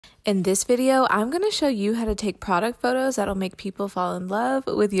In this video, I'm going to show you how to take product photos that'll make people fall in love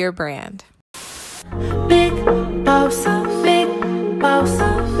with your brand. Big boss, big boss,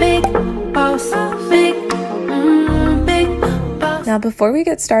 big boss, big boss. Now, before we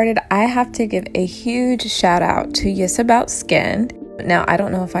get started, I have to give a huge shout out to Yes About Skin. Now, I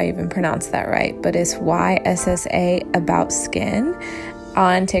don't know if I even pronounced that right, but it's YSSA About Skin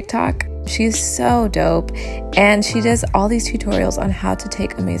on TikTok. She's so dope, and she does all these tutorials on how to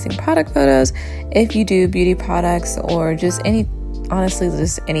take amazing product photos if you do beauty products or just honestly,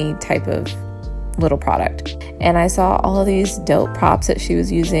 just any type of little product. And I saw all of these dope props that she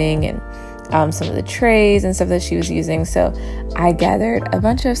was using and some of the trays and stuff that she was using. So I gathered a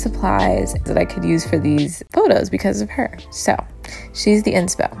bunch of supplies that I could use for these photos because of her. So she's the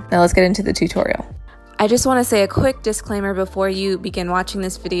inspo. Now let's get into the tutorial. I just want to say a quick disclaimer before you begin watching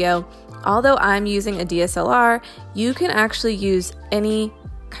this video. Although I'm using a DSLR, you can actually use any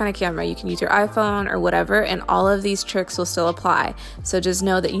kind of camera. You can use your iPhone or whatever, and all of these tricks will still apply. So just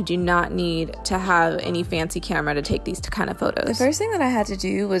know that you do not need to have any fancy camera to take these kind of photos. The first thing that I had to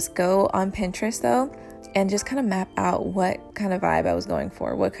do was go on Pinterest though, and just kind of map out what kind of vibe I was going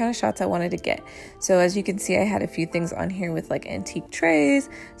for, what kind of shots I wanted to get. So as you can see, I had a few things on here with like antique trays.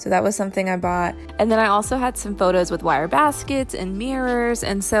 So that was something I bought. And then I also had some photos with wire baskets and mirrors.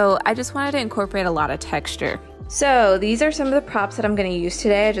 And so I just wanted to incorporate a lot of texture. So these are some of the props that I'm going to use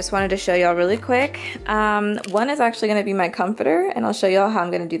today. I just wanted to show y'all really quick. One is actually going to be my comforter, and I'll show y'all how I'm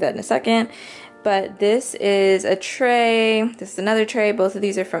going to do that in a second. But this is a tray, this is another tray. Both of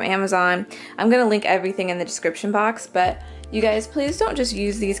these are from Amazon. I'm going to link everything in the description box, but you guys, please don't just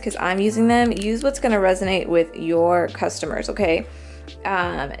use these because I'm using them. Use what's going to resonate with your customers, okay?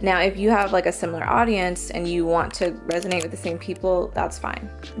 Now, if you have like a similar audience and you want to resonate with the same people, that's fine.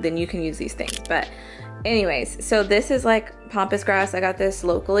 Then you can use these things. But anyways, so this is like pampas grass. I got this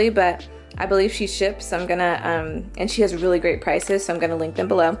locally, but I believe she ships, so I'm gonna, and she has really great prices, so I'm gonna link them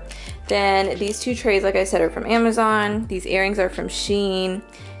below. Then these two trays, like I said, are from Amazon. These earrings are from Shein.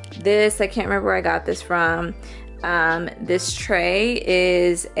 This, I can't remember where I got this from. This tray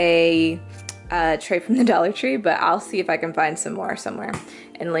is a tray from the Dollar Tree, but I'll see if I can find some more somewhere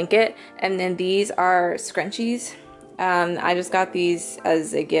and link it. And then these are scrunchies. I just got these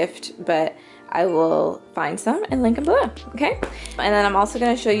as a gift, but I will find some and link them below, okay? And then I'm also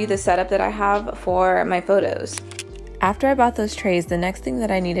gonna show you the setup that I have for my photos. After I bought those trays, the next thing that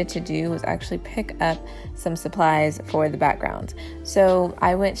I needed to do was actually pick up some supplies for the backgrounds. So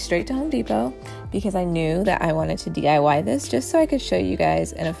I went straight to Home Depot because I knew that I wanted to DIY this just so I could show you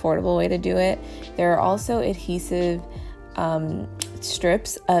guys an affordable way to do it. There are also adhesive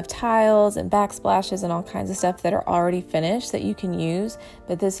strips of tiles and backsplashes and all kinds of stuff that are already finished that you can use,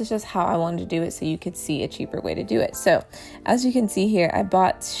 but this is just how I wanted to do it so you could see a cheaper way to do it. So as you can see here, I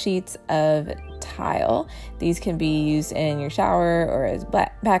bought sheets of tile. These can be used in your shower or as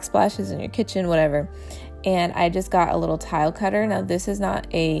backsplashes in your kitchen, whatever. And I just got a little tile cutter. Now this is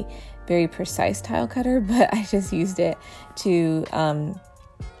not a very precise tile cutter, but I just used it to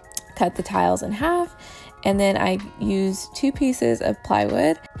cut the tiles in half. And then I use 2 pieces of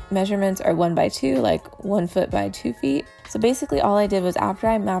plywood. Measurements are 1 by 2, like 1 foot by 2 feet. So basically all I did was, after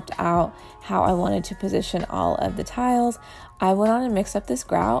I mapped out how I wanted to position all of the tiles, I went on and mixed up this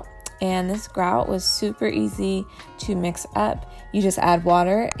grout. And this grout was super easy to mix up. You just add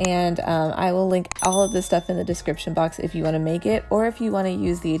water, and I will link all of this stuff in the description box if you want to make it, or if you want to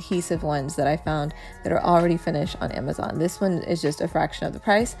use the adhesive ones that I found that are already finished on Amazon. This one is just a fraction of the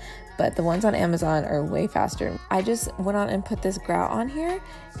price, but the ones on Amazon are way faster. I just went on and put this grout on here,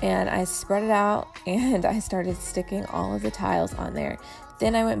 and I spread it out, and I started sticking all of the tiles on there.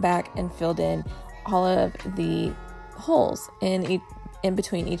 Then I went back and filled in all of the holes in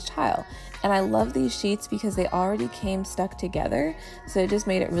between each tile. And I love these sheets because they already came stuck together, so it just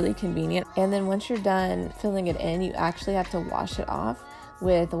made it really convenient. And then once you're done filling it in, you actually have to wash it off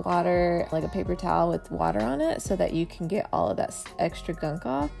with water, like a paper towel with water on it, so that you can get all of that extra gunk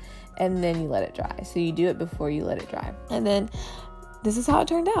off, and then you let it dry. So you do it before you let it dry. And then this is how it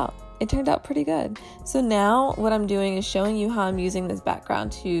turned out. It turned out pretty good. So now what I'm doing is showing you how I'm using this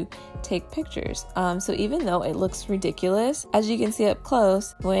background to take pictures. So even though it looks ridiculous, as you can see up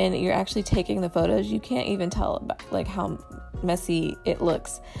close, when you're actually taking the photos, you can't even tell about, like, how messy it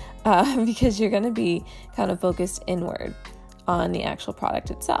looks because you're gonna be kind of focused inward on the actual product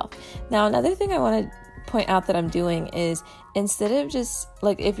itself. Now, another thing I want to point out that I'm doing is, instead of just,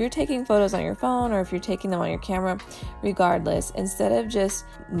 like, if you're taking photos on your phone or if you're taking them on your camera, regardless, instead of just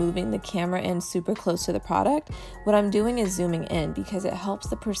moving the camera in super close to the product, what I'm doing is zooming in, because it helps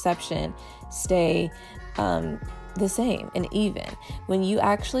the perception stay the same and even. When you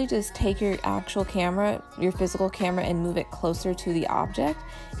actually just take your actual camera, your physical camera, and move it closer to the object,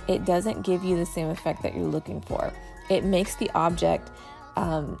 it doesn't give you the same effect that you're looking for. It makes the object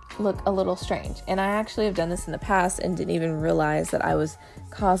look a little strange. And I actually have done this in the past and didn't even realize that I was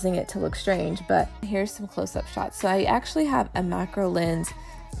causing it to look strange. But here's some close-up shots. So I actually have a macro lens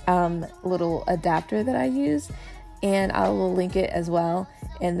little adapter that I use, and I will link it as well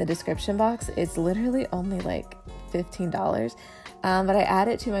in the description box. It's literally only like $15, but I add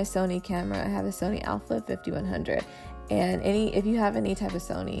it to my Sony camera. I have a Sony Alpha 5100, and if you have any type of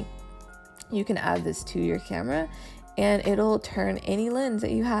Sony, you can add this to your camera and it'll turn any lens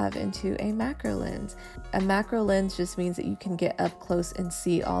that you have into a macro lens. A macro lens just means that you can get up close and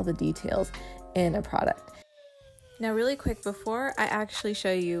see all the details in a product. Now, really quick, before I actually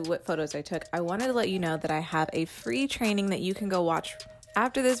show you what photos I took, I wanted to let you know that I have a free training that you can go watch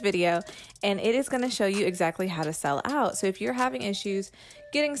after this video, and it is going to show you exactly how to sell out. So if you're having issues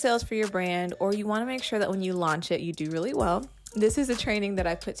getting sales for your brand, or you want to make sure that when you launch it, you do really well, this is a training that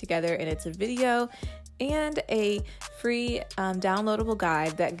I put together, and it's a video and a free downloadable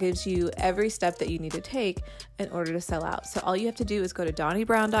guide that gives you every step that you need to take in order to sell out. So all you have to do is go to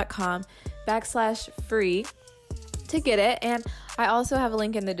donibrown.com/free to get it, and I also have a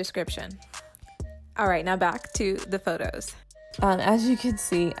link in the description. All right, now back to the photos. As you can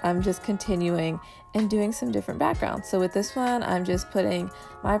see, I'm just continuing and doing some different backgrounds. So with this one, I'm just putting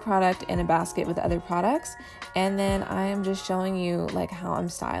my product in a basket with other products, and then I am just showing you like how I'm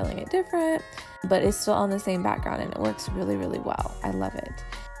styling it different, but it's still on the same background, and it works really, really well. I love it.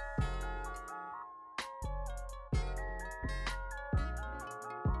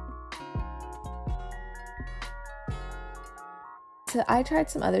 So I tried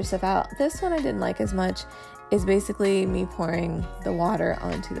some other stuff out. This one I didn't like as much. Is basically me pouring the water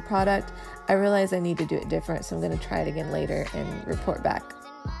onto the product. I realized I need to do it different, so I'm going to try it again later and report back.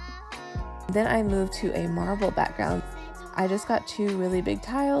 Then I moved to a marble background. I just got 2 really big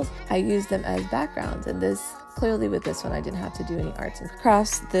tiles. I used them as backgrounds, and clearly with this one I didn't have to do any arts and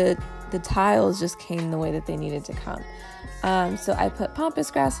crafts. The tiles just came the way that they needed to come. So I put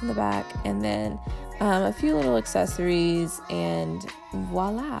pampas grass in the back, and then a few little accessories, and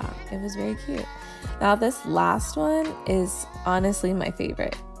voila, it was very cute. Now this last one is honestly my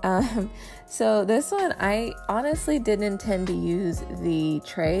favorite. So this one, I honestly didn't intend to use the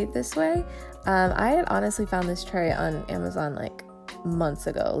tray this way. I had honestly found this tray on Amazon like months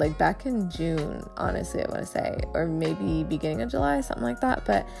ago, like back in June, honestly, I want to say, or maybe beginning of July, something like that.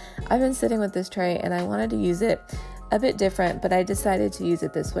 But I've been sitting with this tray and I wanted to use it a bit different, but I decided to use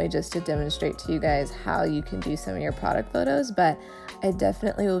it this way just to demonstrate to you guys how you can do some of your product photos. But I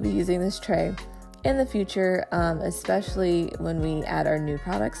definitely will be using this tray in the future, especially when we add our new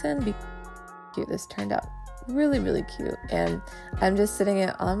products in. This turned out really, really cute, and I'm just sitting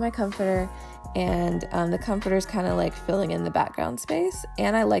it on my comforter, and the comforter is kind of like filling in the background space,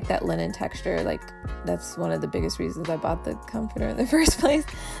 and I like that linen texture. Like, that's one of the biggest reasons I bought the comforter in the first place,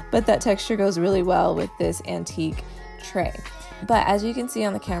 but that texture goes really well with this antique tray. But as you can see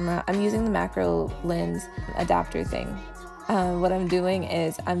on the camera, I'm using the macro lens adapter thing. What I'm doing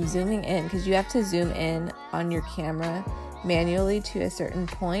is I'm zooming in, because you have to zoom in on your camera manually to a certain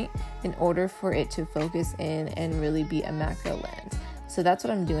point in order for it to focus in and really be a macro lens. So that's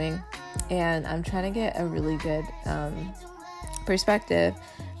what I'm doing, and I'm trying to get a really good perspective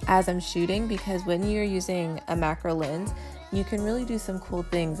as I'm shooting, because when you're using a macro lens, you can really do some cool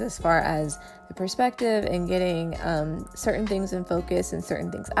things as far as the perspective and getting certain things in focus and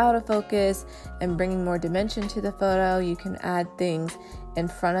certain things out of focus and bringing more dimension to the photo. You can add things in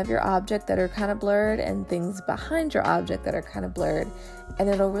front of your object that are kind of blurred and things behind your object that are kind of blurred, and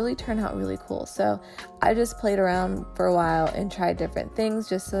it'll really turn out really cool. So I just played around for a while and tried different things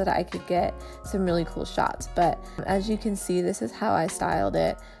just so that I could get some really cool shots. But as you can see, this is how I styled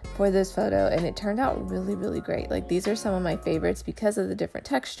it for this photo, and it turned out really, really great. Like, these are some of my favorites because of the different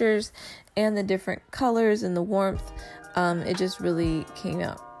textures and the different colors and the warmth. It just really came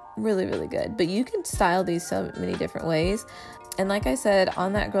out really, really good. But you can style these so many different ways. And like I said,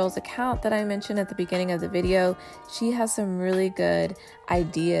 on that girl's account that I mentioned at the beginning of the video, she has some really good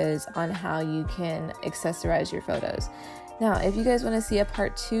ideas on how you can accessorize your photos. Now, if you guys want to see a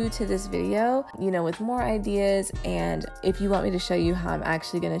part 2 to this video, with more ideas, and if you want me to show you how I'm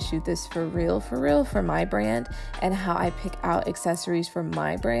actually going to shoot this for real for my brand, and how I pick out accessories for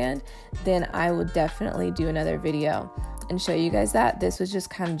my brand, then I will definitely do another video and show you guys that. This was just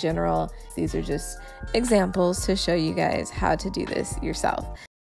kind of general. These are just examples to show you guys how to do this yourself.